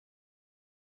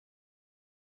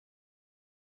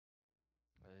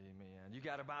you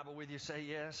got a Bible with you, say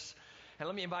yes. And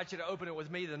let me invite you to open it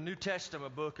with me, the New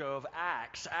Testament book of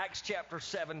Acts. Acts chapter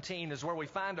 17 is where we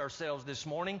find ourselves this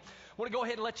morning. I want to go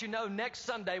ahead and let you know next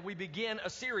Sunday we begin a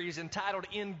series entitled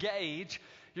Engage.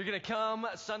 You're going to come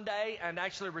Sunday and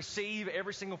actually receive,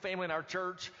 every single family in our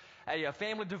church, a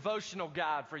family devotional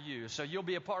guide for you. So you'll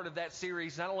be a part of that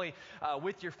series, not only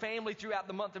with your family throughout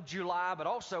the month of July, but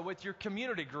also with your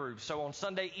community group. So on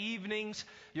Sunday evenings,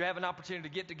 you have an opportunity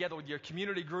to get together with your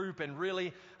community group and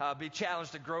really be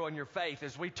challenged to grow in your faith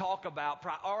as we talk about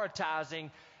prioritizing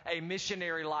a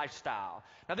missionary lifestyle.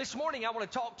 Now this morning, I want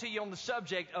to talk to you on the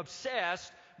subject,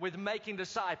 obsessed with making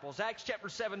disciples. Acts chapter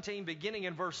 17, beginning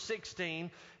in verse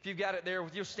 16. If you've got it there,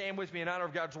 you'll stand with me in honor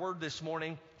of God's word this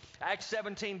morning. Acts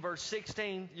 17, verse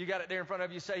 16. You got it there in front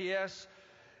of you, say yes.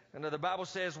 And the Bible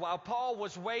says, while Paul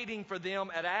was waiting for them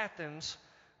at Athens,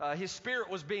 his spirit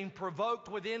was being provoked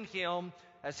within him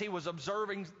as he was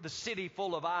observing the city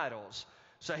full of idols.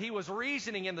 So he was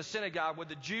reasoning in the synagogue with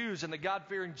the Jews and the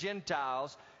God-fearing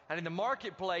Gentiles, and in the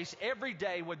marketplace every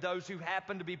day with those who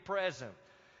happened to be present.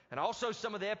 And also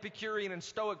some of the Epicurean and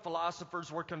Stoic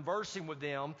philosophers were conversing with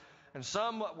them, and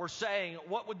some were saying,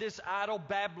 what would this idle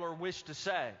babbler wish to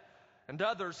say? And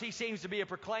others, he seems to be a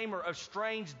proclaimer of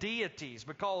strange deities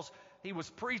because he was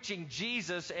preaching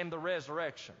Jesus and the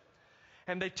resurrection.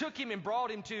 And they took him and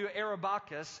brought him to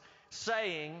Areopagus,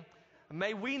 saying,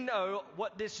 may we know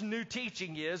what this new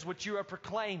teaching is which you are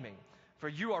proclaiming? For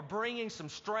you are bringing some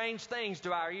strange things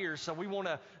to our ears, so we want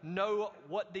to know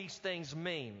what these things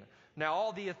mean. Now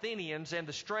all the Athenians and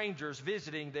the strangers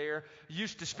visiting there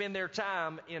used to spend their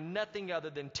time in nothing other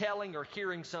than telling or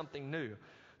hearing something new.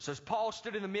 So as Paul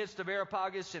stood in the midst of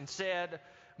Areopagus and said,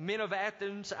 men of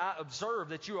Athens, I observe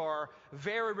that you are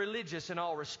very religious in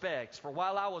all respects. For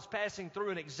while I was passing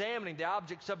through and examining the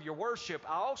objects of your worship,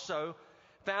 I also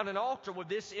found an altar with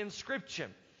this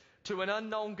inscription, to an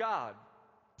unknown God.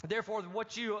 Therefore,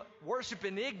 what you worship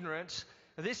in ignorance,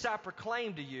 this I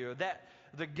proclaim to you, that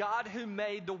the God who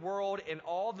made the world and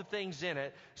all the things in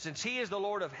it, since he is the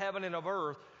Lord of heaven and of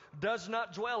earth, does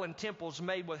not dwell in temples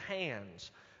made with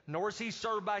hands, nor is he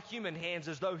served by human hands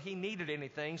as though he needed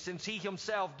anything, since he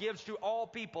himself gives to all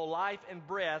people life and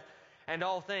breath and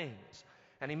all things.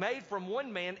 And he made from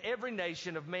one man every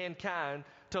nation of mankind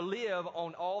to live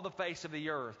on all the face of the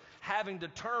earth, having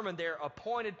determined their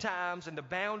appointed times and the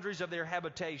boundaries of their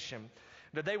habitation,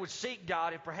 that they would seek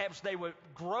God, and perhaps they would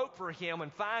grope for him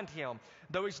and find him,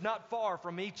 though he's not far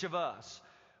from each of us.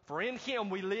 For in him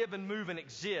we live and move and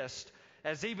exist,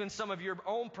 as even some of your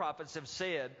own prophets have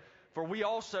said, for we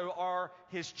also are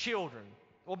his children.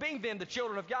 Well, being then the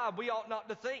children of God, we ought not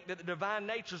to think that the divine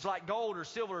nature is like gold or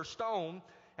silver or stone,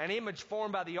 an image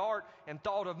formed by the art and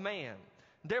thought of man.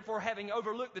 Therefore, having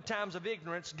overlooked the times of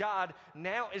ignorance, God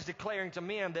now is declaring to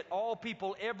men that all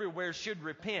people everywhere should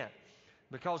repent,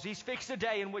 because he's fixed a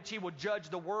day in which he will judge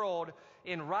the world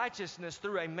in righteousness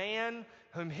through a man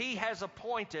whom he has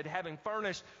appointed, having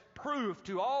furnished proof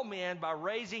to all men by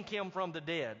raising him from the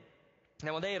dead.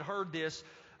 Now when they had heard this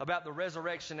about the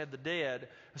resurrection of the dead,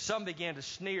 some began to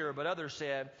sneer, but others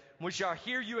said, we shall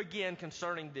hear you again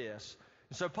concerning this.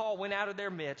 And so Paul went out of their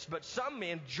midst, but some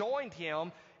men joined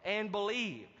him and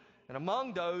believed. And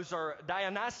among those are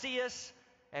Dionysius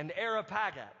and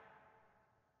Areopagus.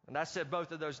 And I said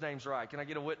both of those names right. Can I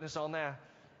get a witness on that?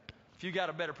 If you got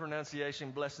a better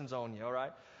pronunciation, blessings on you, all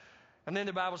right? And then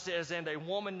the Bible says, and a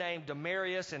woman named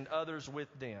Damaris and others with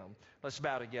them. Let's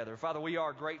bow together. Father, we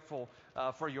are grateful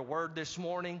for your word this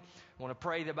morning. I want to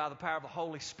pray that by the power of the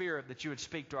Holy Spirit that you would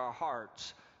speak to our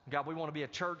hearts. God, we want to be a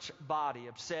church body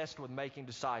obsessed with making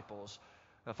disciples.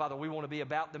 Father, we want to be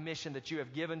about the mission that you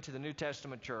have given to the New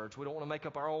Testament church. We don't want to make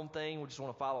up our own thing. We just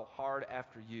want to follow hard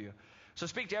after you. So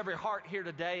speak to every heart here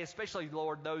today, especially,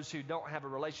 Lord, those who don't have a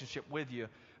relationship with you.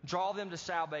 Draw them to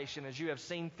salvation as you have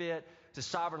seen fit to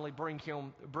sovereignly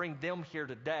bring them here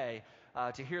today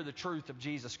to hear the truth of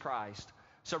Jesus Christ.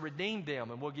 So redeem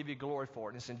them, and we'll give you glory for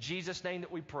it. And it's in Jesus' name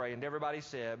that we pray. And everybody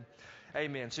said,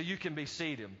 amen. So you can be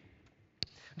seated.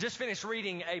 Just finished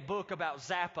reading a book about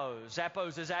Zappos.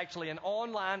 Zappos is actually an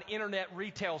online internet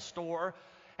retail store,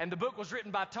 and the book was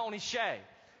written by Tony Hsieh.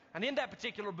 And in that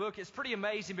particular book, it's pretty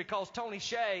amazing because Tony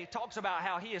Hsieh talks about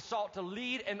how he has sought to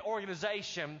lead an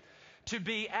organization to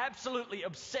be absolutely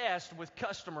obsessed with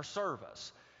customer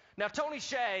service. Now, Tony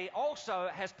Hsieh also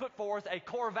has put forth a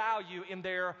core value in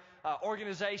their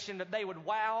organization that they would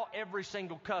wow every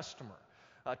single customer.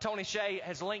 Tony Hsieh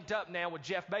has linked up now with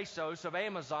Jeff Bezos of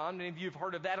Amazon. Many of you have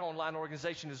heard of that online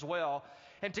organization as well.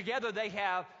 And together they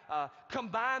have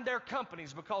combined their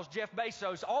companies because Jeff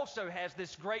Bezos also has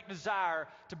this great desire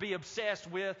to be obsessed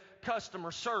with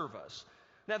customer service.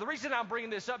 Now, the reason I'm bringing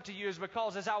this up to you is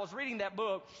because as I was reading that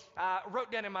book, I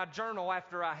wrote down in my journal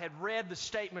after I had read the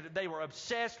statement that they were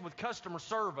obsessed with customer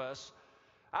service,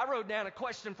 I wrote down a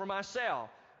question for myself.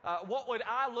 What would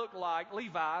I look like,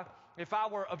 Levi, if I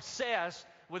were obsessed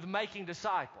with making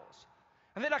disciples?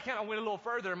 And then I kind of went a little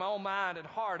further in my own mind and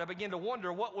heart. I began to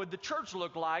wonder, what would the church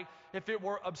look like if it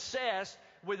were obsessed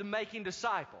with making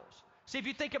disciples? See, if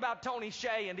you think about Tony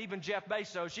Hsieh and even Jeff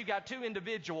Bezos, you've got two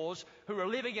individuals who are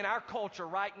living in our culture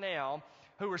right now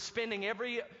who are spending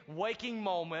every waking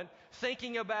moment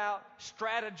thinking about,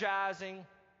 strategizing,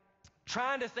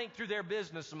 trying to think through their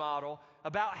business model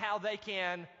about how they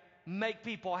can make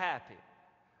people happy,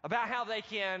 about how they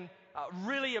can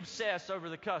really obsess over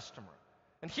the customer.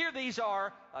 And here these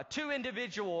are two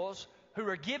individuals who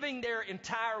are giving their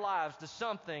entire lives to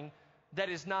something that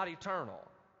is not eternal.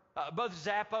 Both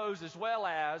Zappos as well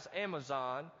as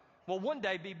Amazon will one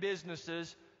day be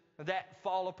businesses that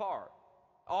fall apart.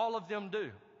 All of them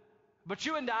do. But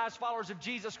you and I, as followers of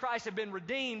Jesus Christ, have been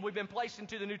redeemed. We've been placed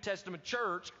into the New Testament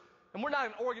church. And we're not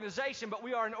an organization, but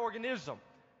we are an organism.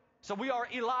 So we are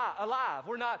alive.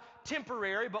 We're not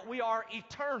temporary, but we are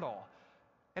eternal.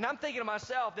 And I'm thinking to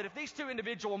myself that if these two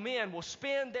individual men will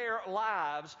spend their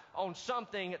lives on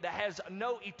something that has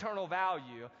no eternal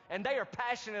value, and they are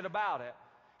passionate about it,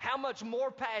 how much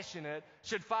more passionate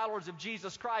should followers of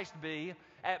Jesus Christ be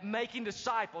at making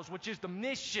disciples, which is the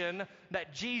mission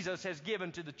that Jesus has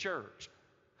given to the church?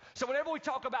 So whenever we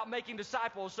talk about making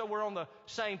disciples, so we're on the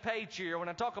same page here, when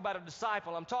I talk about a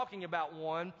disciple, I'm talking about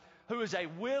one who is a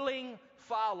willing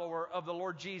follower of the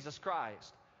Lord Jesus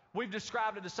Christ. We've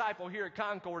described a disciple here at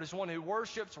Concord as one who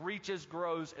worships, reaches,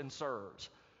 grows, and serves.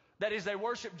 That is, they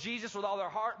worship Jesus with all their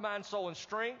heart, mind, soul, and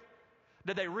strength.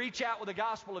 That they reach out with the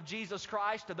gospel of Jesus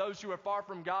Christ to those who are far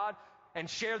from God and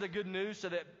share the good news so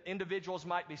that individuals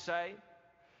might be saved.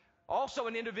 Also,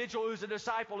 an individual who's a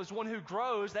disciple is one who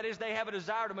grows. That is, they have a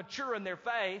desire to mature in their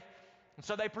faith, and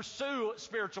so they pursue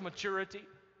spiritual maturity.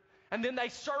 And then they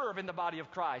serve in the body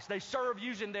of Christ. They serve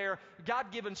using their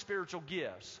God-given spiritual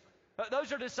gifts.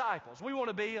 Those are disciples. We want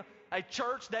to be a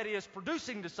church that is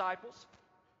producing disciples,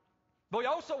 but we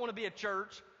also want to be a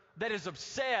church that is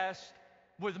obsessed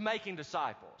with making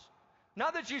disciples.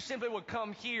 Not that you simply would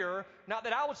come here, not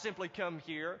that I would simply come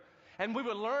here, and we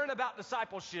would learn about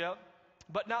discipleship,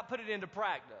 but not put it into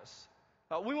practice.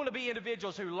 We want to be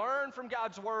individuals who learn from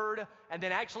God's Word and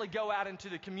then actually go out into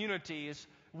the communities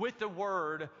with the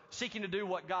Word, seeking to do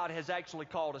what God has actually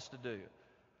called us to do.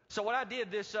 So what I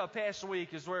did this past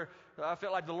week is where I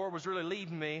felt like the Lord was really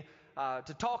leading me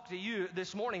to talk to you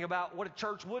this morning about what a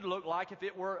church would look like if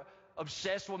it were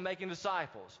obsessed with making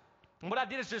disciples. And what I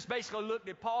did is just basically looked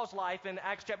at Paul's life in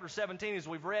Acts chapter 17, as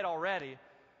we've read already,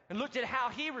 and looked at how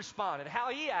he responded,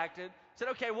 how he acted, said,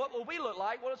 okay, what will we look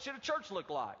like? What should a church look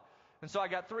like? And so I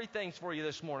got three things for you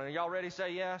this morning. Are y'all ready to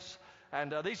say yes?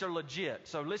 And these are legit,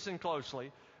 so listen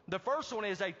closely. The first one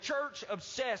is a church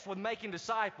obsessed with making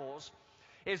disciples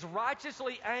is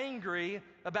righteously angry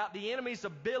about the enemy's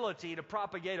ability to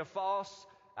propagate a false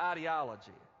ideology.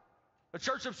 A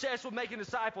church obsessed with making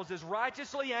disciples is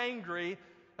righteously angry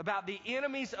about the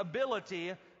enemy's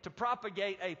ability to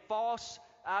propagate a false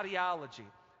ideology.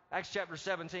 Acts chapter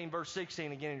 17, verse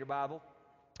 16 again in your Bible.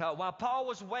 While Paul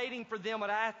was waiting for them at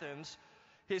Athens,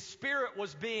 his spirit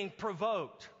was being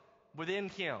provoked within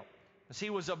him as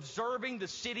he was observing the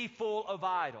city full of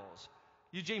idols.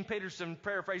 Eugene Peterson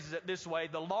paraphrases it this way: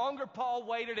 the longer Paul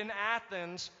waited in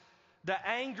Athens, the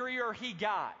angrier he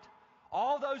got.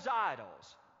 All those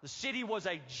idols, the city was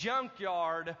a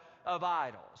junkyard of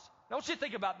idols. Now, I want you to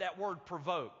think about that word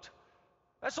provoked.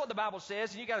 That's what the Bible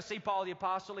says, and you got to see Paul the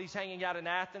Apostle. He's hanging out in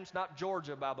Athens, not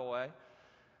Georgia, by the way.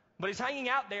 But he's hanging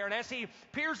out there, and as he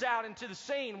peers out into the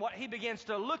scene, what he begins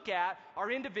to look at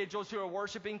are individuals who are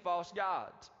worshiping false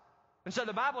gods. And so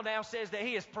the Bible now says that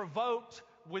he is provoked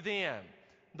within.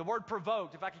 The word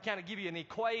provoked, if I could kind of give you an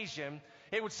equation,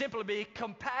 it would simply be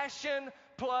compassion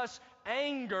plus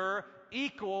anger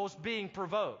equals being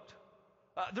provoked.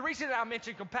 The reason that I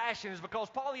mention compassion is because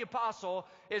Paul the Apostle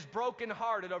is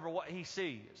brokenhearted over what he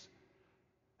sees.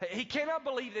 He cannot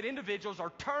believe that individuals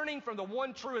are turning from the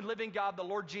one true and living God, the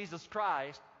Lord Jesus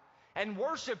Christ, and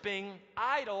worshiping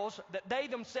idols that they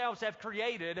themselves have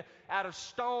created out of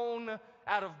stone,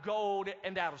 out of gold,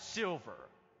 and out of silver.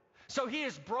 So he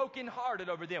is brokenhearted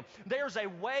over them. There's a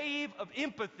wave of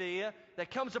empathy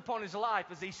that comes upon his life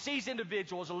as he sees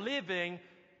individuals living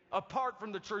apart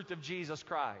from the truth of Jesus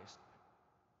Christ.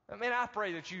 I mean, I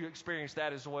pray that you experience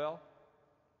that as well.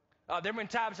 There have been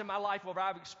times in my life where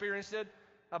I've experienced it.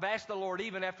 I've asked the Lord,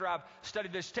 even after I've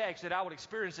studied this text, that I would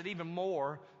experience it even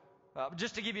more.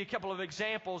 Just to give you a couple of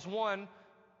examples. One,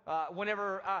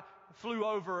 Whenever I flew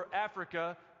over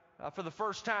Africa for the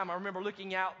first time, I remember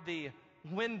looking out the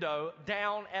window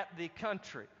down at the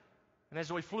country. And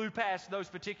as we flew past those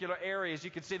particular areas,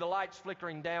 you could see the lights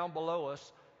flickering down below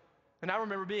us. And I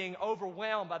remember being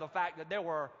overwhelmed by the fact that there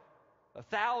were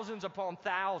thousands upon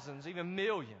thousands, even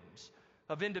millions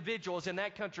of individuals in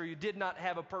that country who did not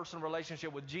have a personal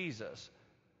relationship with Jesus.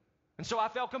 And so I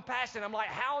felt compassion. I'm like,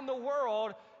 how in the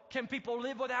world can people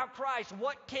live without Christ?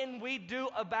 What can we do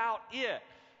about it?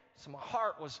 So my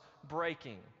heart was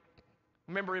breaking.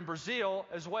 Remember in Brazil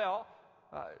as well,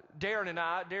 Darren and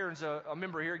I, Darren's a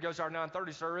member here, he goes to our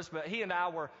 9:30 service, but he and I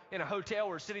were in a hotel.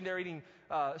 We were sitting there eating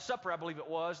supper, I believe it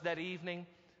was, that evening.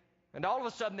 And all of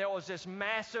a sudden there was this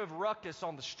massive ruckus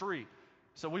on the street.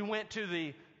 So we went to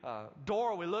the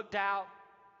door, we looked out,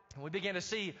 and we began to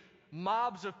see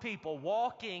mobs of people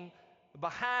walking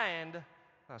behind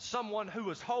someone who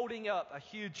was holding up a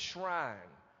huge shrine.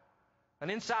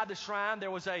 And inside the shrine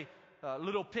there was a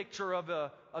little picture of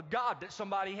a god that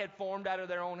somebody had formed out of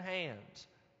their own hands.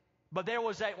 But there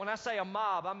was when I say a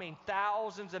mob, I mean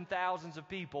thousands and thousands of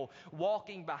people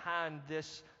walking behind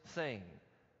this thing.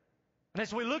 And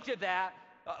as we looked at that,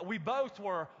 we both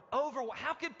were overwhelmed.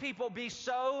 How could people be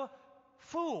so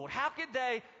fooled? How could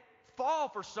they fall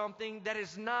for something that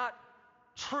is not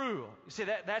true? You see,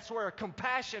 that's where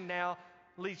compassion now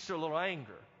leads to a little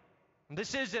anger. And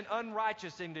this isn't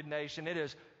unrighteous indignation. It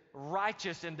is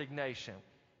righteous indignation.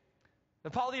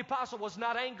 And Paul the Apostle was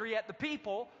not angry at the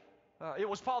people. It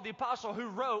was Paul the Apostle who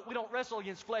wrote, we don't wrestle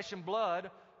against flesh and blood,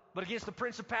 but against the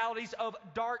principalities of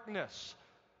darkness.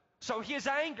 So his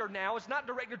anger now is not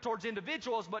directed towards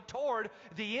individuals, but toward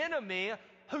the enemy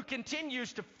who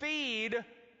continues to feed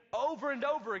over and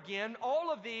over again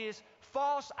all of these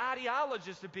false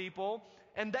ideologies to people,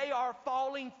 and they are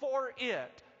falling for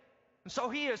it. And so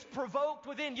he is provoked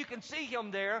within. You can see him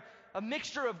there, a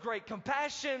mixture of great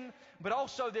compassion, but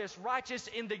also this righteous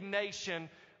indignation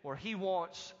where he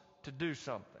wants to do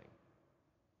something.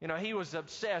 You know, he was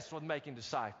obsessed with making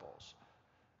disciples.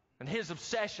 And his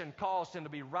obsession caused him to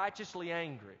be righteously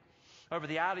angry over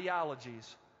the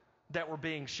ideologies that were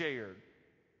being shared.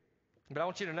 But I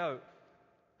want you to know,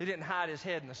 he didn't hide his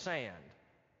head in the sand.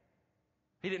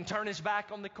 He didn't turn his back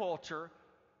on the culture.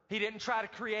 He didn't try to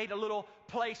create a little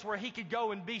place where he could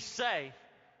go and be safe.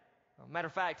 Matter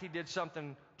of fact, he did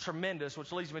something tremendous,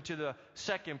 which leads me to the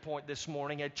second point this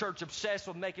morning. A church obsessed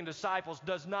with making disciples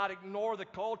does not ignore the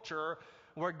culture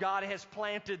where God has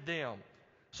planted them.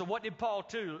 So what did Paul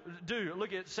do?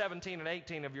 Look at 17 and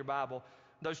 18 of your Bible,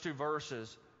 those two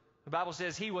verses. The Bible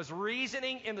says, he was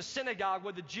reasoning in the synagogue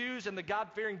with the Jews and the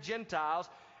God-fearing Gentiles,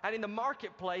 and in the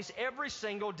marketplace every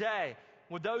single day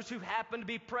with those who happened to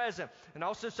be present. And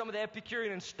also some of the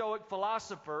Epicurean and Stoic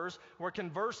philosophers were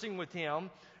conversing with him.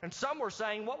 And some were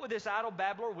saying, what would this idle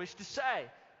babbler wish to say?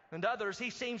 And others, he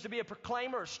seems to be a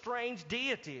proclaimer of strange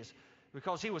deities,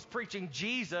 because he was preaching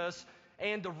Jesus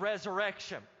and the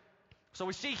resurrection. So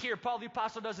we see here Paul the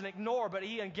Apostle doesn't ignore, but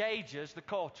he engages the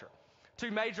culture. Two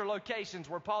major locations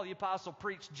where Paul the Apostle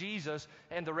preached Jesus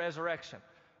and the resurrection.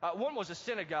 One was a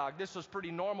synagogue. This was pretty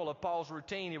normal of Paul's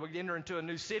routine. He would enter into a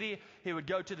new city. He would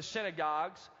go to the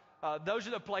synagogues. Those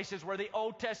are the places where the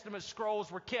Old Testament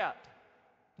scrolls were kept.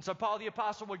 And so Paul the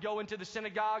Apostle would go into the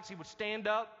synagogues. He would stand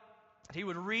up. He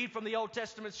would read from the Old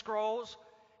Testament scrolls.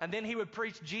 And then he would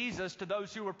preach Jesus to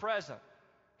those who were present.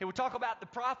 He would talk about the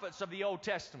prophets of the Old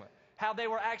Testament, how they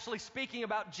were actually speaking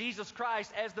about Jesus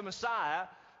Christ as the Messiah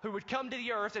who would come to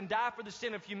the earth and die for the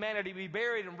sin of humanity, be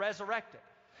buried and resurrected.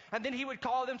 And then he would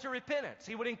call them to repentance.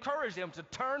 He would encourage them to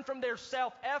turn from their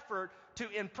self-effort to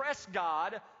impress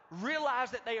God,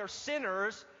 realize that they are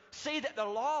sinners, see that the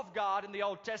law of God in the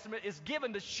Old Testament is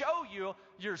given to show you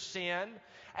your sin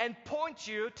and point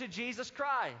you to Jesus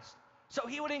Christ. So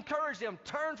he would encourage them,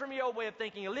 turn from your old way of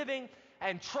thinking and living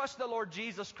and trust the Lord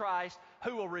Jesus Christ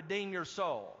who will redeem your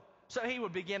soul. So he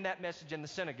would begin that message in the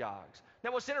synagogues.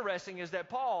 Now what's interesting is that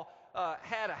Paul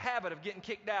had a habit of getting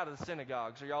kicked out of the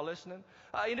synagogues. Are y'all listening?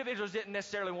 Individuals didn't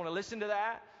necessarily want to listen to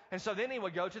that. And so then he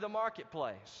would go to the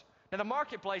marketplace. Now the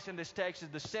marketplace in this text is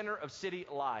the center of city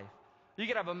life. You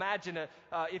can imagine it,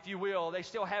 if you will. They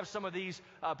still have some of these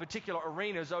particular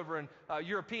arenas over in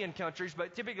European countries,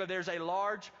 but typically there's a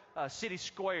large city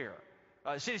square.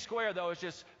 City square, though, is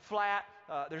just flat.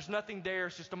 There's nothing there.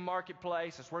 It's just a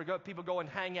marketplace. It's where people go and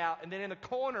hang out. And then in the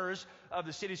corners of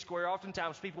the city square,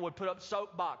 oftentimes people would put up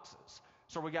soap boxes.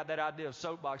 So we got that idea of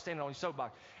soapbox, standing on a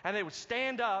soapbox. And they would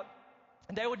stand up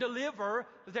and they would deliver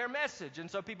their message.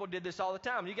 And so people did this all the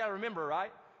time. You got to remember,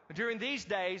 right? During these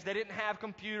days, they didn't have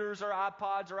computers or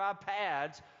iPods or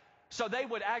iPads. So they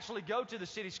would actually go to the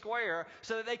city square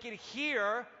so that they could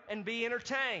hear and be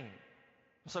entertained.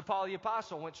 So Paul the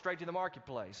Apostle went straight to the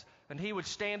marketplace, and he would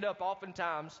stand up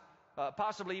oftentimes,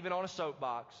 possibly even on a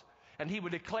soapbox, and he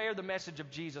would declare the message of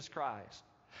Jesus Christ.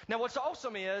 Now what's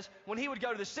awesome is, when he would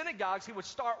go to the synagogues, he would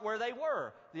start where they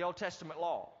were, the Old Testament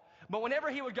law. But whenever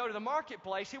he would go to the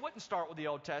marketplace, he wouldn't start with the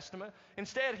Old Testament.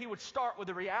 Instead, he would start with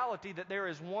the reality that there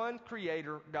is one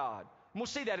Creator God. And we'll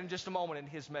see that in just a moment in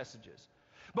his messages.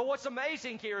 But what's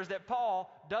amazing here is that Paul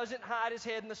doesn't hide his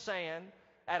head in the sand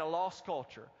at a lost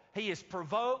culture. He is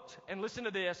provoked, and listen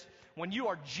to this, when you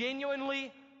are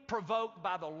genuinely provoked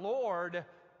by the Lord,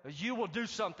 you will do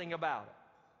something about it.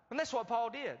 And that's what Paul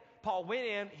did. Paul went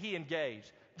in, he engaged.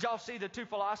 Did y'all see the two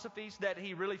philosophies that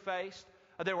he really faced?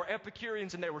 There were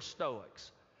Epicureans and there were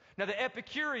Stoics. Now the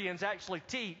Epicureans actually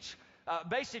teach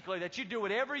basically that you do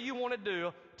whatever you want to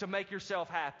do to make yourself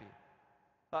happy.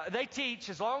 They teach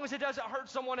as long as it doesn't hurt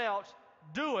someone else,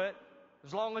 do it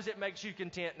as long as it makes you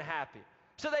content and happy.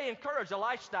 So they encourage a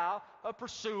lifestyle of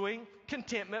pursuing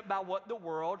contentment by what the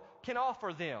world can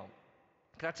offer them.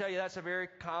 Can I tell you that's a very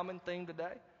common thing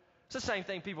today? It's the same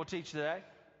thing people teach today,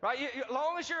 right? As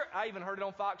long as I even heard it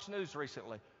on Fox News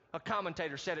recently. A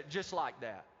commentator said it just like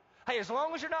that. Hey, as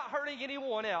long as you're not hurting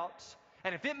anyone else,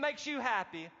 and if it makes you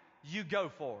happy, you go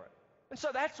for it. And so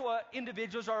that's what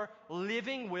individuals are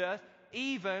living with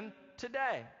even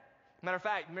today. Matter of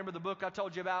fact, remember the book I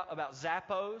told you about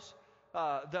Zappos?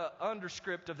 The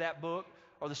underscript of that book,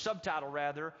 or the subtitle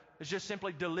rather, is just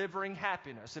simply delivering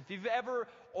happiness. If you've ever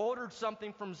ordered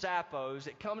something from Zappos,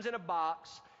 it comes in a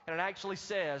box, and it actually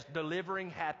says delivering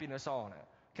happiness on it.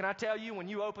 Can I tell you, when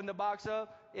you open the box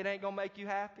up, it ain't going to make you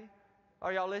happy?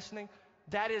 Are y'all listening?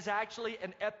 That is actually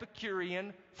an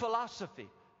Epicurean philosophy.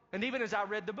 And even as I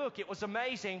read the book, it was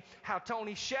amazing how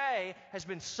Tony Hsieh has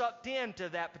been sucked into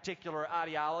that particular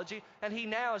ideology, and he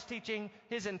now is teaching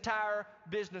his entire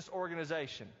business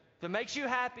organization. If it makes you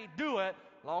happy, do it,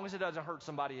 as long as it doesn't hurt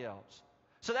somebody else.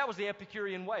 So that was the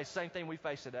Epicurean way, same thing we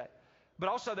face today. But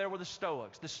also there were the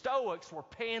Stoics. The Stoics were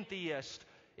pantheists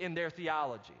in their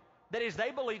theology. That is,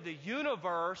 they believed the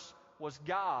universe was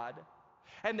God,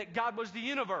 and that God was the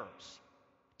universe.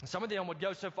 And some of them would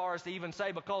go so far as to even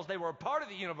say because they were a part of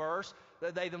the universe,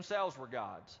 that they themselves were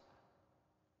gods.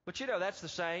 But you know, that's the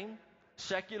same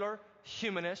secular,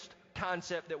 humanist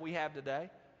concept that we have today.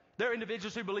 There are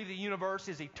individuals who believe the universe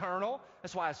is eternal.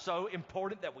 That's why it's so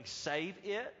important that we save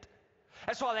it.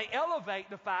 That's why they elevate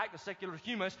the fact, the secular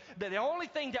humanists, that the only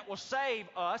thing that will save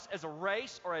us as a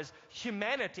race or as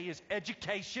humanity is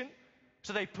education.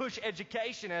 So they push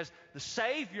education as the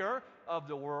savior of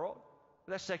the world.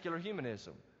 That's secular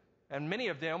humanism. And many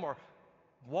of them are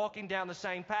walking down the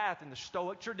same path in the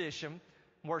Stoic tradition,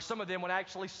 where some of them would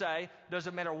actually say,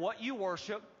 doesn't matter what you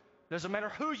worship, doesn't matter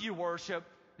who you worship,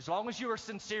 as long as you are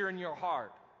sincere in your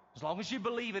heart, as long as you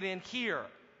believe it in here.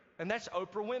 And that's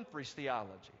Oprah Winfrey's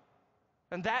theology.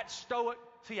 And that Stoic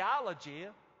theology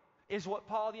is what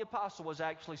Paul the Apostle was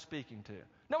actually speaking to.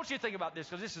 Now I want you to think about this,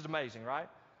 because this is amazing, right?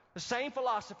 The same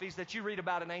philosophies that you read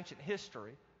about in ancient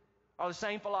history are the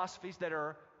same philosophies that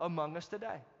are among us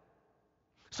today.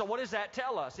 So what does that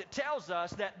tell us? It tells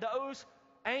us that those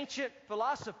ancient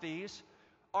philosophies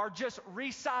are just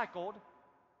recycled,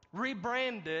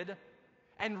 rebranded,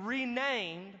 and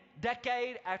renamed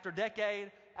decade after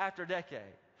decade after decade.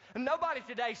 And nobody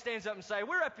today stands up and say,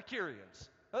 we're Epicureans.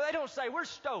 They don't say we're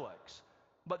Stoics,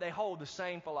 but they hold the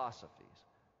same philosophies.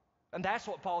 And that's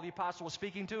what Paul the Apostle was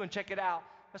speaking to, and check it out,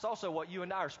 that's also what you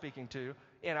and I are speaking to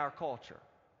in our culture.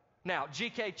 Now,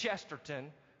 G.K. Chesterton,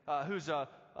 who's a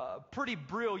pretty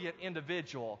brilliant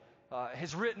individual,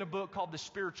 has written a book called The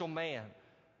Spiritual Man.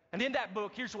 And in that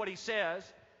book, here's what he says.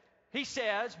 He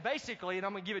says, basically, and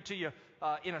I'm going to give it to you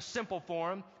in a simple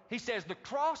form, he says, the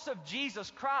cross of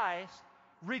Jesus Christ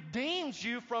redeems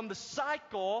you from the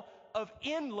cycle of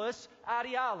endless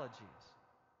ideologies.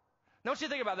 Now, I want you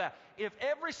to think about that. If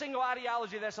every single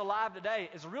ideology that's alive today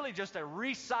is really just a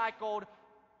recycled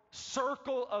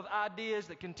circle of ideas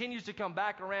that continues to come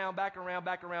back around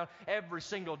every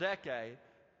single decade,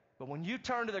 but when you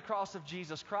turn to the cross of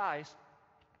Jesus Christ,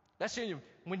 that's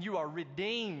when you are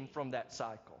redeemed from that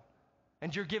cycle,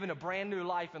 and you're given a brand new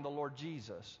life in the Lord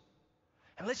Jesus.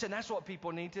 And listen, that's what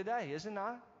people need today, isn't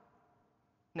it?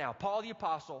 Now, Paul the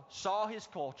Apostle saw his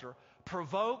culture,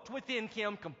 provoked within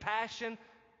him compassion,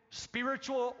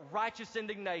 spiritual righteous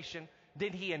indignation.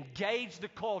 Then he engaged the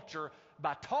culture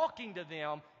by talking to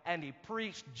them, and he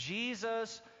preached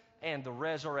Jesus and the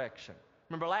resurrection.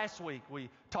 Remember last week we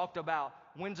talked about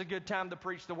when's a good time to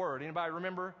preach the word. Anybody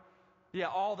remember? Yeah,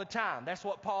 all the time. That's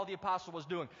what Paul the Apostle was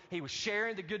doing. He was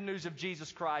sharing the good news of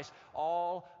Jesus Christ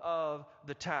all of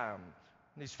the time.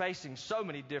 And he's facing so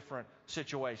many different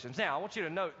situations. Now, I want you to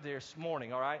note this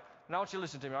morning, all right? And I want you to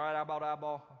listen to me, all right, eyeball to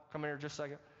eyeball? Come here just a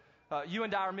second. You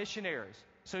and I are missionaries.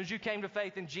 As soon as you came to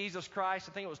faith in Jesus Christ,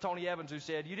 I think it was Tony Evans who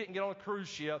said, you didn't get on a cruise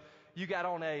ship, you got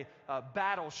on a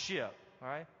battleship, all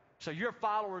right? So you're a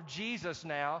follower of Jesus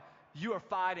now. You are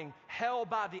fighting hell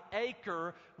by the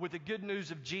acre with the good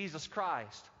news of Jesus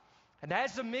Christ. And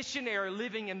as a missionary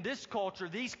living in this culture,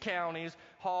 these counties,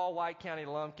 Hall, White County,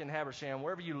 Lumpkin, Habersham,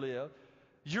 wherever you live,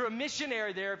 you're a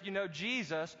missionary there if you know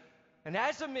Jesus. And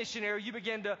as a missionary, you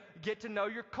begin to get to know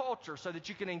your culture so that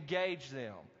you can engage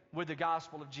them with the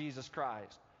gospel of Jesus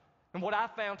Christ. And what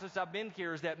I've found since I've been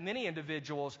here is that many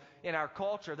individuals in our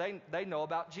culture, they know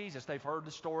about Jesus. They've heard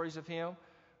the stories of Him.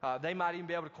 They might even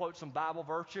be able to quote some Bible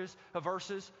verses.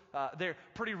 They're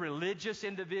pretty religious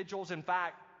individuals. In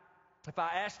fact, if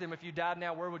I asked them, if you died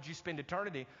now, where would you spend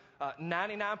eternity?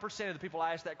 99% of the people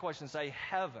I ask that question say,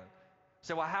 heaven.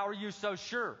 So, well, how are you so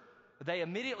sure? They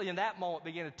immediately in that moment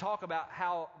begin to talk about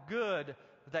how good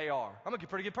they are. I'm a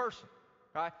pretty good person,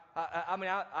 right?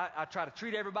 I try to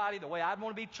treat everybody the way I'd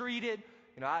want to be treated.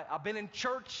 You know, I've been in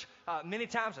church many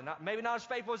times, and maybe not as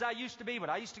faithful as I used to be, but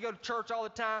I used to go to church all the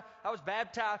time. I was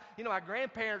baptized. You know, my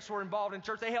grandparents were involved in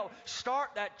church. They helped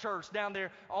start that church down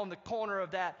there on the corner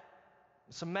of that.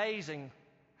 It's amazing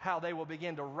how they will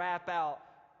begin to rap out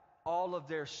all of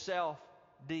their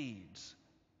self-deeds.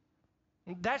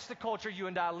 That's the culture you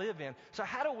and I live in. So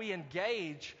how do we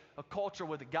engage a culture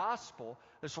with the gospel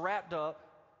that's wrapped up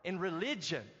in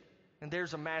religion? And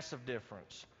there's a massive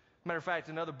difference. Matter of fact,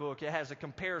 another book, it has a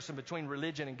comparison between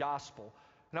religion and gospel.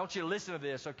 And I want you to listen to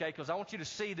this, okay? Because I want you to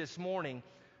see this morning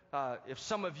if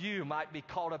some of you might be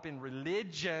caught up in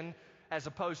religion as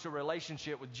opposed to a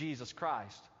relationship with Jesus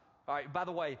Christ. All right, by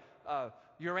the way,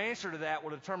 your answer to that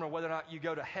will determine whether or not you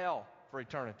go to hell for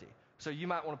eternity. So you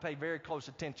might want to pay very close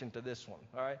attention to this one,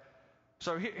 all right?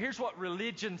 So here's what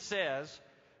religion says.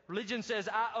 Religion says,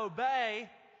 I obey,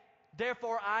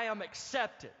 therefore I am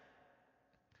accepted.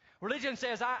 Religion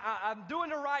says, I'm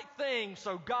doing the right thing,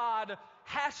 so God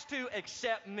has to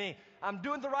accept me. I'm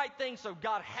doing the right thing, so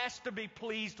God has to be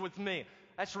pleased with me.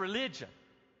 That's religion.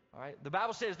 All right? The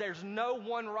Bible says there's no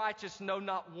one righteous, no,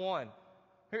 not one.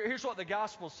 Here's what the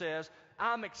gospel says.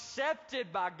 I'm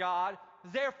accepted by God,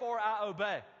 therefore I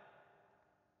obey.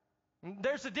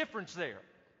 There's a difference there.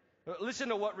 Listen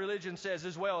to what religion says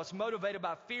as well. It's motivated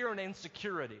by fear and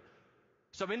insecurity.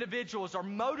 Some individuals are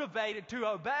motivated to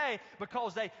obey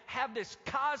because they have this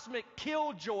cosmic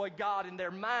killjoy God in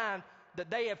their mind that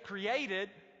they have created,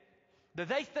 that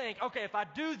they think, okay, if I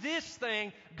do this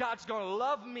thing, God's going to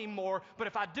love me more, but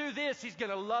if I do this, He's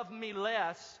going to love me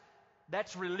less.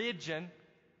 That's religion.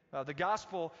 The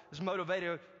gospel is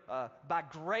motivated by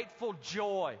grateful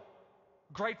joy.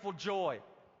 Grateful joy.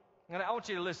 And I want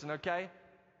you to listen, okay?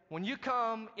 When you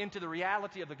come into the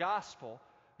reality of the gospel,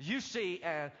 you see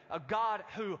a God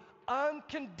who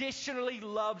unconditionally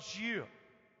loves you.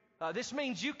 This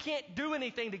means you can't do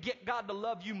anything to get God to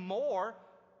love you more,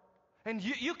 and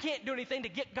you can't do anything to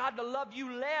get God to love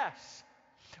you less.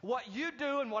 What you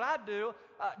do and what I do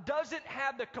doesn't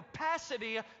have the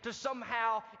capacity to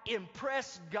somehow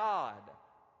impress God.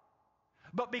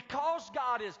 But because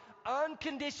God is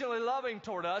unconditionally loving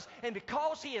toward us, and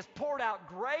because He has poured out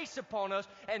grace upon us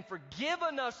and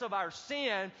forgiven us of our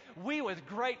sin, we with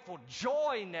grateful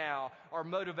joy now are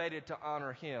motivated to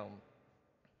honor Him.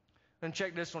 And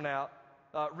check this one out.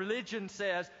 Religion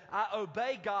says, I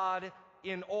obey God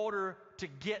in order to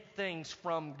get things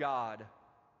from God.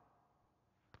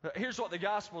 Here's what the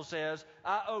gospel says.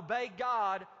 I obey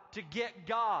God to get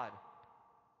God.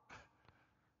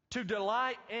 To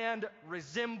delight and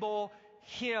resemble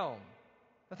Him.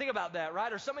 Now think about that,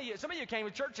 right? Or some of you came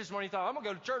to church this morning and thought, I'm going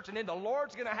to go to church and then the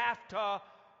Lord's going to have to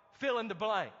fill in the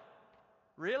blank.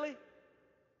 Really?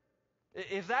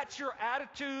 If that's your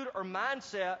attitude or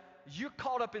mindset, you're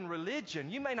caught up in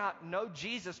religion. You may not know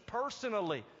Jesus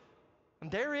personally.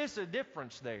 And there is a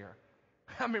difference there.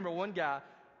 I remember one guy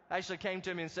actually came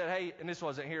to me and said, hey, and this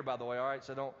wasn't here, by the way, all right?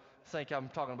 So don't think I'm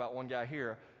talking about one guy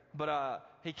here. But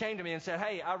he came to me and said,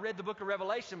 hey, I read the book of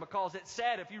Revelation because it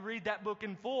said if you read that book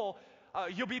in full,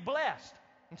 you'll be blessed.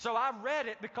 And so I read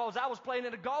it because I was playing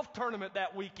in a golf tournament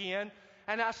that weekend,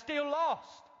 and I still lost.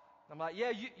 I'm like,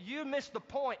 yeah, you missed the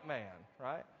point, man,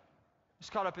 right?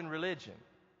 Just caught up in religion.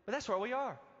 But that's where we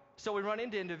are. So we run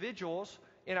into individuals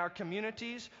in our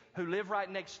communities who live right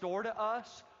next door to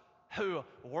us, who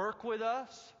work with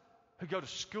us, who go to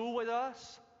school with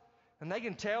us, and they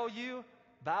can tell you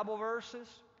Bible verses,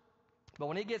 But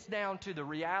when it gets down to the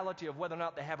reality of whether or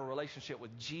not they have a relationship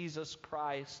with Jesus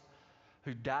Christ,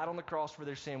 who died on the cross for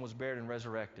their sin, was buried, and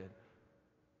resurrected,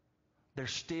 they're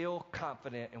still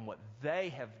confident in what they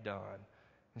have done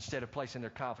instead of placing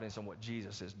their confidence in what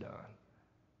Jesus has done.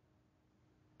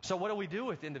 So what do we do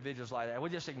with individuals like that? We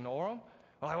just ignore them?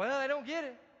 We're like, well, they don't get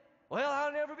it. Well,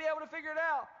 I'll never be able to figure it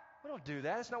out. We don't do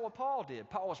that. That's not what Paul did.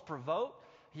 Paul was provoked.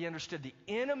 He understood the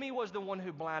enemy was the one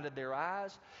who blinded their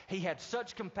eyes. He had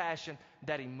such compassion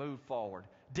that he moved forward.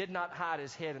 Did not hide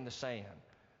his head in the sand.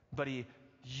 But he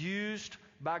used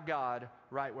by God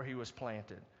right where he was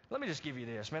planted. Let me just give you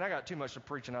this. Man, I got too much to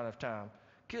preach and not enough time.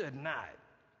 Good night.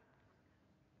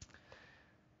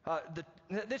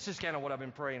 This is kind of what I've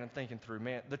been praying and thinking through,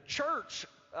 man. The church,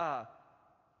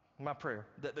 my prayer,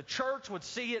 that the church would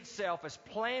see itself as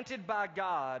planted by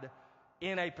God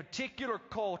in a particular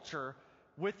culture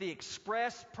with the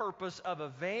express purpose of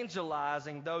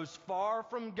evangelizing those far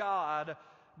from God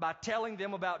by telling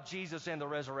them about Jesus and the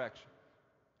resurrection.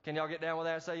 Can y'all get down with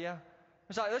that? Say yeah?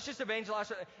 It's like, let's just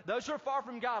evangelize those who are far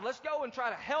from God. Let's go and try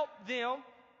to help them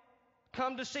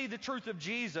come to see the truth of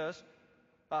Jesus.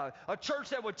 A church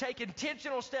that would take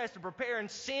intentional steps to prepare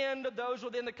and send those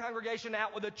within the congregation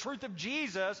out with the truth of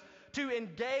Jesus to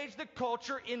engage the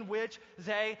culture in which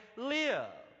they live.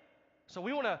 So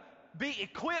we want to be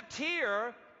equipped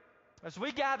here as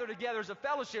we gather together as a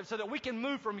fellowship so that we can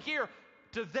move from here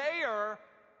to there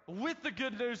with the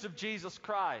good news of Jesus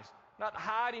Christ. Not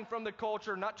hiding from the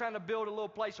culture, not trying to build a little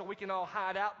place where we can all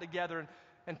hide out together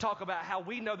and talk about how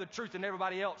we know the truth and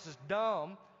everybody else is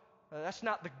dumb. That's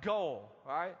not the goal,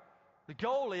 all right? The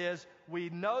goal is we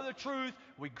know the truth,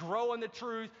 we grow in the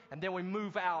truth, and then we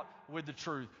move out with the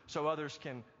truth so others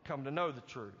can come to know the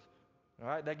truth. All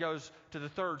right, that goes to the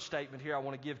third statement here I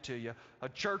want to give to you. A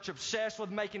church obsessed with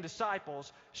making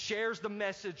disciples shares the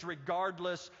message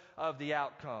regardless of the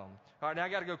outcome. All right, now I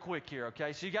got to go quick here,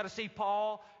 okay? So you got to see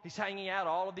Paul. He's hanging out.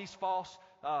 All of these false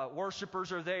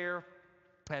worshipers are there.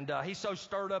 And he's so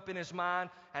stirred up in his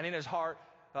mind and in his heart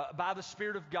by the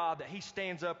Spirit of God that he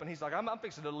stands up and he's like, I'm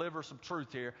fixing to deliver some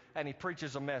truth here. And he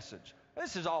preaches a message.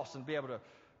 This is awesome to be able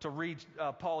to read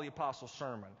Paul the Apostle's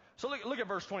sermon. So look at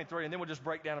verse 23, and then we'll just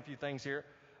break down a few things here.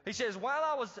 He says, while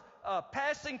I was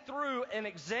passing through and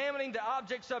examining the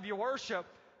objects of your worship,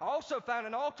 I also found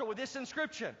an altar with this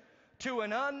inscription, to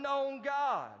an unknown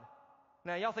God.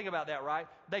 Now, y'all think about that, right?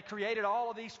 They created all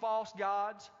of these false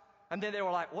gods, and then they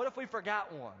were like, what if we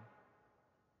forgot one?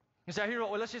 And so here,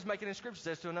 well, let's just make an inscription that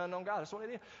says to an unknown God. That's what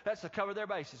it is. That's to cover their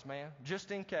bases, man,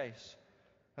 just in case.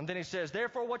 And then he says,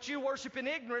 therefore, what you worship in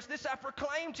ignorance, this I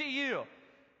proclaim to you.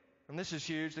 And this is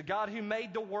huge. The God who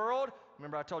made the world,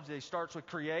 remember I told you that he starts with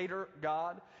Creator,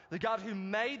 God. The God who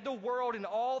made the world and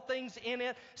all things in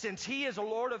it, since he is the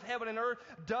Lord of heaven and earth,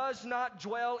 does not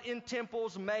dwell in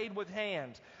temples made with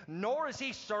hands, nor is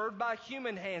he served by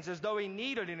human hands as though he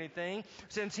needed anything,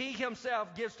 since he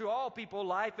himself gives to all people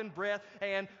life and breath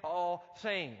and all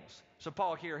things. So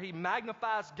Paul here, he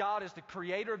magnifies God as the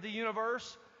creator of the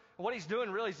universe. What he's doing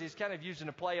really is he's kind of using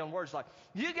a play on words like,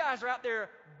 you guys are out there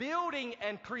building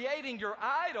and creating your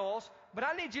idols, but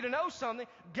I need you to know something.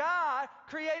 God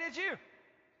created you.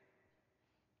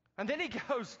 And then he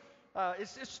goes,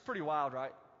 it's pretty wild,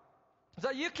 right? So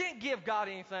you can't give God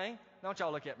anything. Don't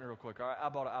y'all look at me real quick, all right?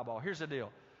 Eyeball to eyeball. Here's the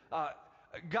deal.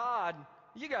 God,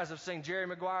 you guys have seen Jerry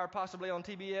Maguire possibly on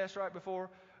TBS right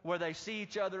before, where they see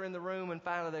each other in the room and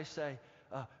finally they say,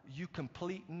 you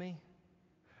complete me.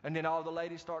 And then all the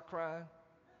ladies start crying.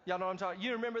 Y'all know what I'm talking about?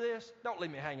 You remember this? Don't leave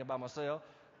me hanging by myself.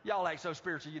 Y'all act so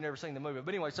spiritual, you've never seen the movie.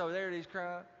 But anyway, so there it is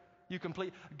crying. You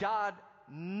complete. God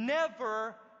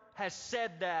never has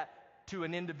said that to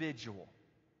an individual.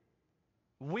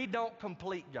 We don't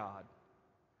complete God.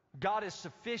 God is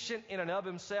sufficient in and of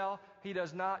himself. He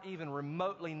does not even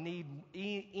remotely need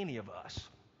any of us.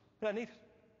 He doesn't need us.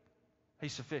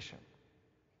 He's sufficient.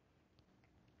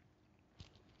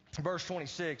 Verse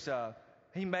 26,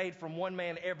 he made from one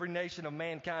man every nation of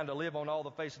mankind to live on all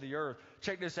the face of the earth.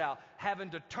 Check this out. Having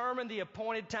determined the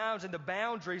appointed times and the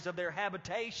boundaries of their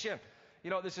habitation. You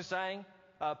know what this is saying?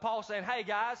 Paul's saying, hey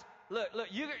guys, look,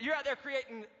 you're out there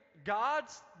creating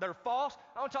gods that are false.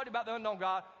 I want to talk to you about the unknown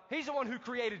God. He's the one who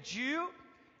created you,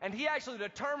 and he actually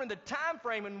determined the time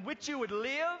frame in which you would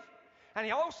live, and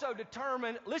he also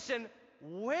determined, listen,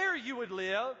 where you would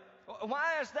live.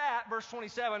 Why is that? Verse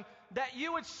 27, that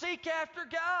you would seek after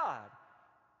God.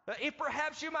 If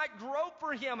perhaps you might grope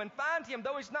for him and find him,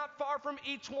 though he's not far from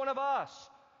each one of us.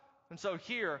 And so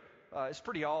here, it's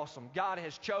pretty awesome. God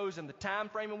has chosen the time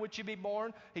frame in which you'd be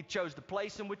born. He chose the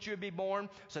place in which you would be born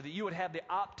so that you would have the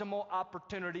optimal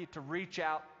opportunity to reach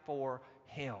out for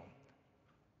him.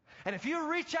 And if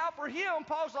you reach out for him,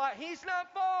 Paul's like, he's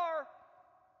not far.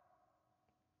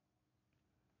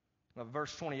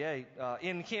 Verse 28,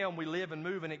 in him we live and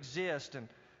move and exist, and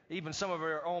even some of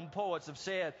our own poets have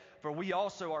said, for we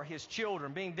also are his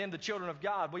children. Being then the children of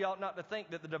God, we ought not to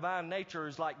think that the divine nature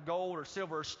is like gold or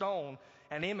silver or stone,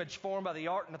 an image formed by the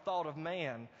art and the thought of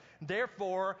man.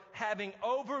 Therefore, having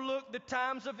overlooked the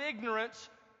times of ignorance,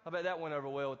 I bet that went over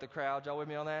well with the crowd. Y'all with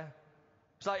me on that?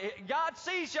 It's like, God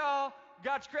sees y'all,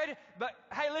 God's created, but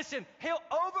hey, listen, he'll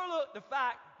overlook the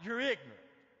fact you're ignorant.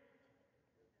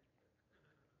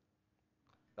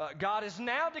 God is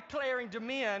now declaring to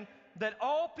men that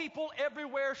all people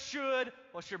everywhere should,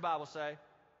 what's your Bible say?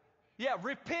 Yeah,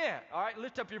 repent. All right,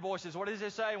 lift up your voices. What does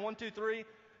it say? 1, 2, 3.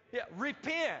 Yeah,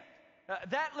 repent.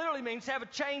 That literally means have a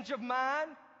change of mind,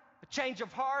 a change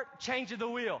of heart, a change of the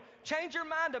will. Change your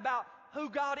mind about who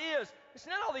God is. It's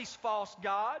not all these false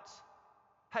gods.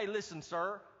 Hey, listen,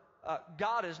 sir.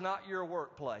 God is not your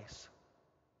workplace.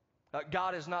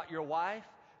 God is not your wife.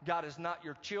 God is not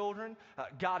your children.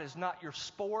 God is not your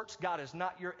sports. God is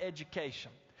not your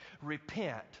education.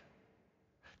 Repent.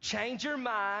 Change your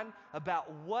mind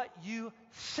about what you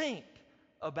think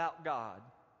about God.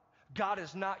 God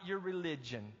is not your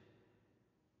religion.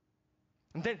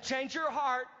 And then change your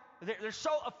heart. They're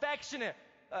so affectionate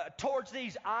towards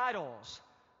these idols.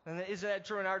 And isn't that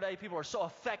true in our day? People are so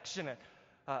affectionate.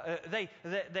 They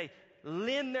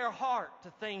lend their heart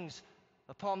to things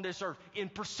upon this earth in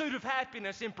pursuit of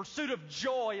happiness, in pursuit of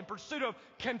joy, in pursuit of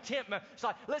contentment. It's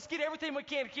like, let's get everything we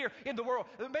can here in the world.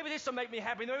 Maybe this will make me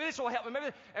happy. Maybe this will help me.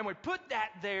 And we put that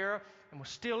there, and we're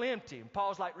still empty. And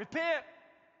Paul's like, repent,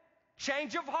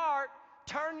 change of heart,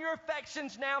 turn your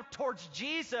affections now towards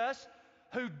Jesus,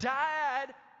 who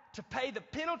died to pay the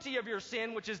penalty of your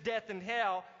sin, which is death and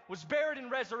hell, was buried and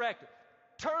resurrected.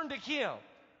 Turn to him.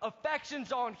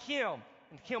 Affections on him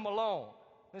and him alone.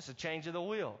 This is a change of the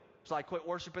will. It's like quit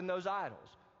worshiping those idols.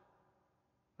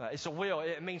 It's a will.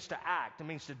 It means to act. It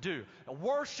means to do.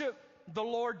 Worship the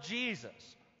Lord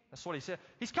Jesus. That's what he said.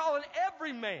 He's calling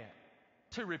every man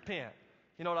to repent.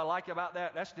 You know what I like about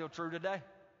that? That's still true today.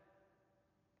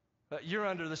 You're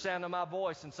under the sound of my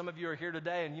voice, and some of you are here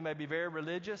today, and you may be very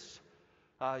religious.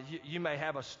 You may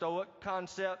have a Stoic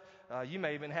concept. You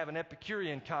may even have an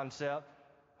Epicurean concept.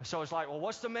 So it's like, well,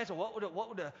 what's the message? What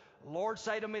would the Lord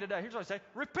say to me today? Here's what I say.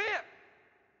 Repent.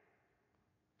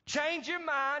 Change your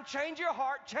mind, change your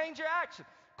heart, change your action.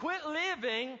 Quit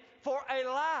living for a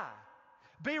lie.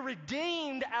 Be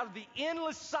redeemed out of the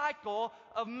endless cycle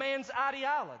of man's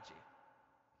ideology.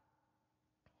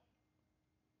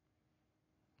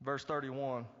 Verse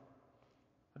 31.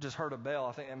 I just heard a bell.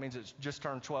 I think that means it's just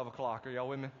turned 12 o'clock. Are y'all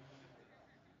with me?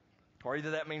 Or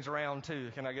either that means round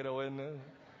 2. Can I get a witness?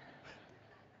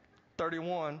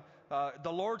 31.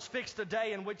 The Lord's fixed a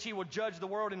day in which he will judge the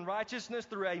world in righteousness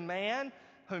through a man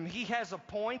whom he has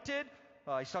appointed.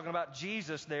 He's talking about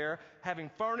Jesus there, having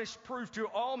furnished proof to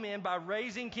all men by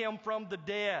raising him from the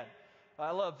dead.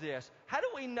 I love this. How do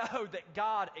we know that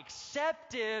God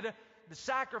accepted the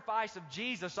sacrifice of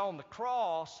Jesus on the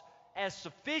cross as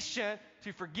sufficient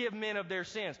to forgive men of their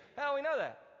sins? How do we know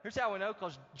that? Here's how we know,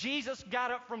 because Jesus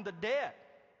got up from the dead.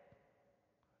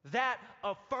 That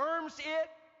affirms it,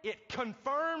 it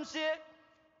confirms it,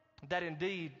 that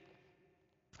indeed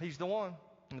he's the one.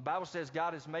 And the Bible says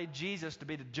God has made Jesus to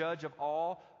be the judge of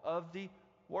all of the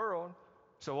world.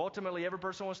 So ultimately, every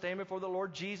person will stand before the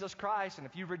Lord Jesus Christ. And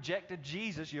if you've rejected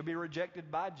Jesus, you'll be rejected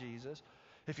by Jesus.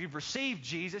 If you've received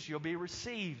Jesus, you'll be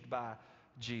received by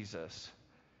Jesus.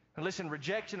 And listen,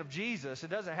 rejection of Jesus, it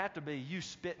doesn't have to be you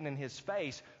spitting in his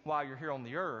face while you're here on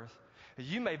the earth.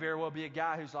 You may very well be a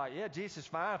guy who's like, yeah, Jesus is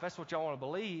fine if that's what y'all want to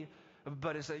believe.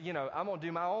 But it's, I'm going to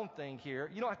do my own thing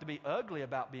here. You don't have to be ugly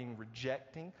about being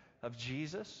rejecting of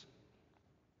Jesus,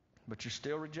 but you're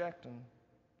still rejecting.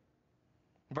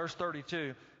 Verse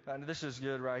 32, and this is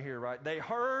good right here, right? They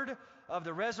heard of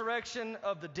the resurrection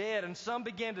of the dead, and some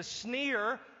began to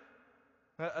sneer.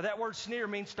 That word sneer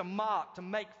means to mock, to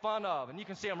make fun of. And you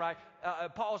can see them, right?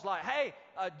 Paul's like, hey,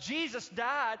 Jesus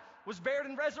died, was buried,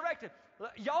 and resurrected.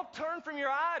 Y'all turn from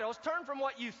your idols, turn from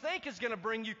what you think is going to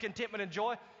bring you contentment and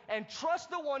joy, and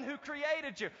trust the one who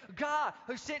created you. God,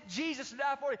 who sent Jesus to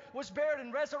die for you, was buried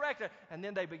and resurrected. And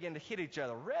then they begin to hit each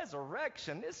other.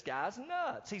 Resurrection? This guy's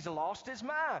nuts. He's lost his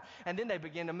mind. And then they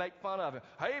begin to make fun of him.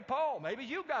 Hey, Paul, maybe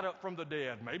you got up from the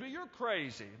dead. Maybe you're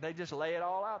crazy. They just lay it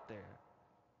all out there.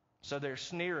 So they're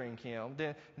sneering him.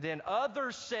 Then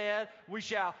others said, we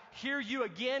shall hear you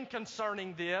again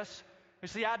concerning this.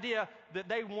 It's the idea that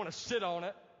they want to sit on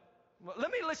it.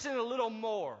 Let me listen a little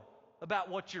more about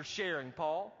what you're sharing,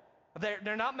 Paul.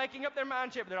 They're not making up their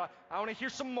mind yet, but they're like, I want to hear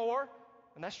some more.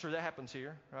 and that's true, that happens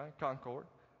here, right? Concord.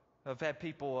 I've had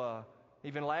people,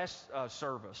 even last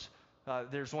service,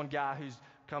 there's one guy who's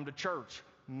come to church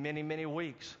many, many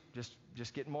weeks,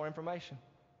 just getting more information.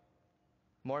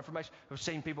 More information. We've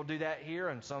seen people do that here,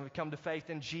 and some have come to faith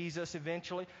in Jesus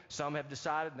eventually. Some have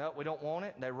decided, no, we don't want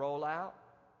it, and they roll out.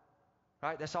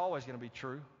 Right? That's always going to be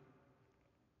true.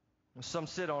 And some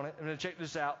sit on it. I'm going to check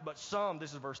this out. But some,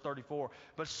 this is verse 34,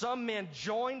 but some men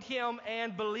joined him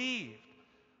and believed.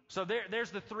 So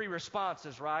there's the three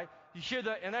responses, right? You hear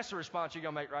and that's the response you're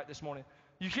going to make right this morning.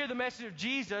 You hear the message of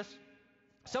Jesus.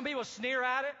 Some people sneer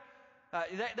at it.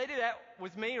 They do that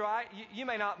with me, right? You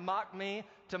may not mock me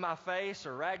to my face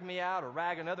or rag me out or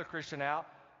rag another Christian out,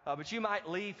 but you might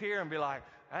leave here and be like,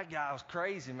 that guy was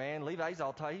crazy, man. Levi's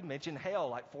all tight. He mentioned hell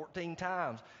like 14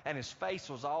 times, and his face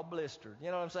was all blistered. You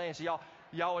know what I'm saying? So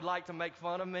y'all would like to make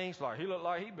fun of me. It's like, he looked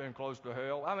like he'd been close to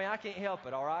hell. I mean, I can't help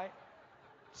it, all right?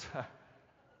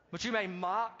 But you may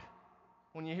mock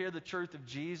when you hear the truth of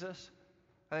Jesus.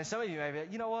 And then some of you may be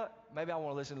like, you know what? Maybe I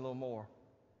want to listen a little more.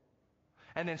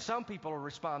 And then some people will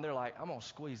respond. They're like, I'm going to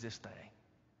squeeze this thing.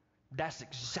 That's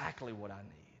exactly what I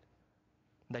need.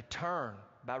 They turn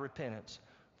by repentance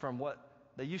from what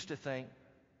they used to think,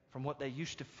 from what they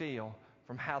used to feel,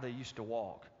 from how they used to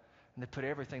walk. And they put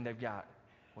everything they've got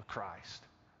with Christ.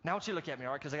 Now I want you to look at me,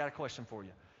 all right, because I got a question for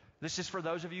you. This is for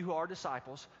those of you who are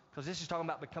disciples, because this is talking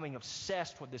about becoming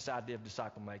obsessed with this idea of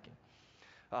disciple making.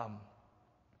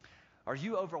 Are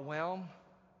you overwhelmed?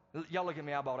 Y'all look at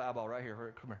me eyeball to eyeball right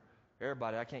here. Come here.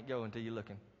 Everybody, I can't go until you're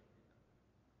looking.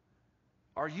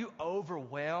 Are you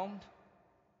overwhelmed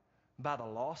by the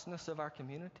lostness of our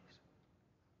communities?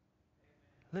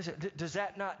 Listen, does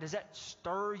that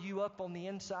stir you up on the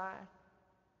inside?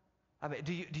 I mean,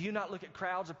 do you not look at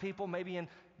crowds of people maybe in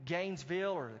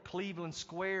Gainesville or Cleveland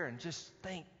Square and just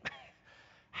think,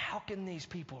 how can these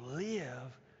people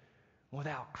live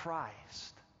without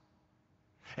Christ?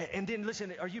 And then,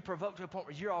 listen, are you provoked to a point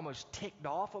where you're almost ticked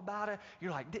off about it?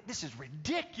 You're like, this is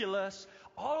ridiculous.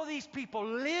 All of these people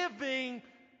living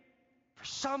for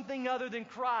something other than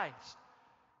Christ.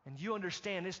 And you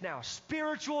understand this now, a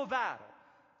spiritual battle.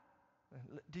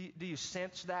 Do you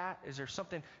sense that? Is there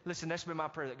something? Listen, that's been my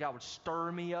prayer, that God would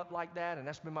stir me up like that. And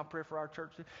that's been my prayer for our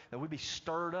church, that we'd be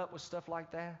stirred up with stuff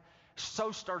like that.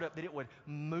 So stirred up that it would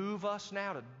move us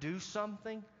now to do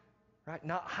something. Right?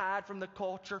 Not hide from the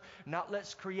culture, not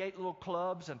let's create little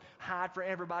clubs and hide for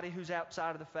everybody who's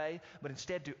outside of the faith, but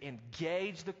instead to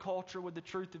engage the culture with the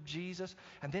truth of Jesus.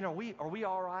 And then are we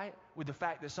all right with the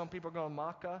fact that some people are going to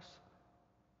mock us?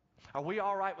 Are we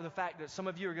all right with the fact that some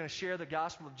of you are going to share the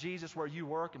gospel of Jesus where you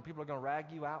work and people are going to rag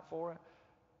you out for it?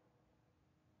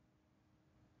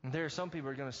 And there are some people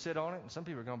who are going to sit on it, and some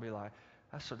people are going to be like,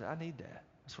 I need that.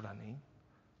 That's what I need.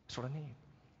 That's what I need.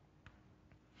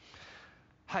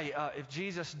 Hey, if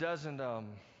Jesus doesn't,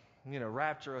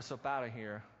 rapture us up out of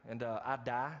here, and I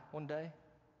die one day,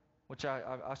 which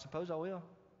I suppose I will,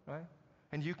 right?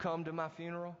 And you come to my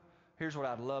funeral, here's what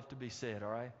I'd love to be said,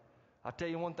 all right? I'll tell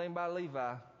you one thing about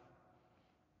Levi.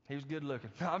 He was good looking.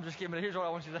 No, I'm just kidding, but here's what I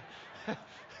want you to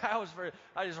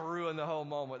I just ruined the whole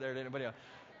moment there, didn't I?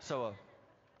 So, I'll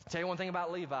tell you one thing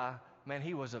about Levi. Man,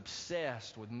 he was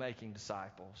obsessed with making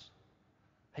disciples.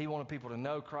 He wanted people to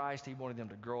know Christ. He wanted them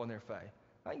to grow in their faith.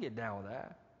 I can get down with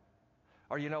that.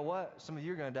 Or you know what? Some of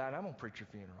you are going to die and I'm going to preach your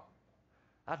funeral.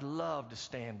 I'd love to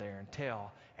stand there and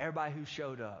tell everybody who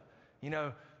showed up,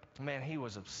 man, he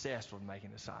was obsessed with making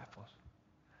disciples.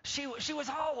 She was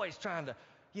always trying to,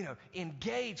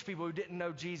 engage people who didn't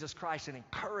know Jesus Christ and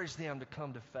encourage them to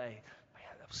come to faith. Man,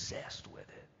 obsessed with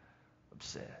it.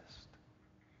 Obsessed.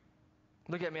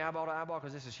 Look at me eyeball to eyeball,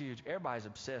 because this is huge. Everybody's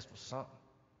obsessed with something.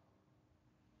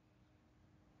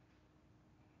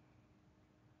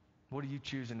 What are you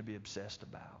choosing to be obsessed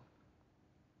about?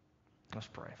 Let's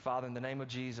pray. Father, in the name of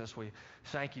Jesus, we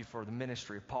thank you for the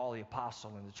ministry of Paul the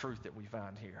Apostle and the truth that we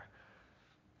find here.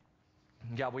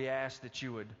 God, we ask that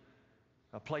you would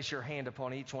place your hand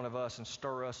upon each one of us and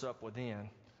stir us up within.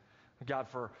 God,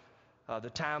 for the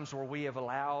times where we have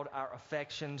allowed our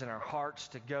affections and our hearts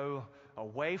to go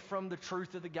away from the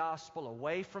truth of the gospel,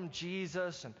 away from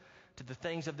Jesus and to the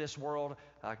things of this world,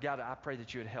 God, I pray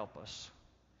that you would help us.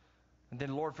 And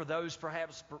then, Lord, for those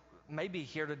perhaps maybe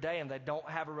here today and they don't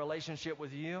have a relationship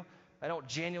with you, they don't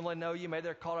genuinely know you, maybe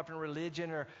they're caught up in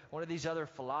religion or one of these other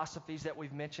philosophies that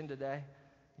we've mentioned today,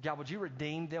 God, would you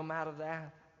redeem them out of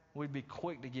that? We'd be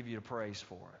quick to give you the praise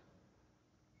for it.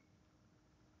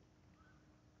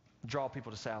 Draw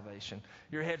people to salvation.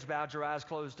 Your heads bowed, your eyes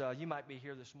closed. You might be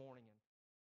here this morning.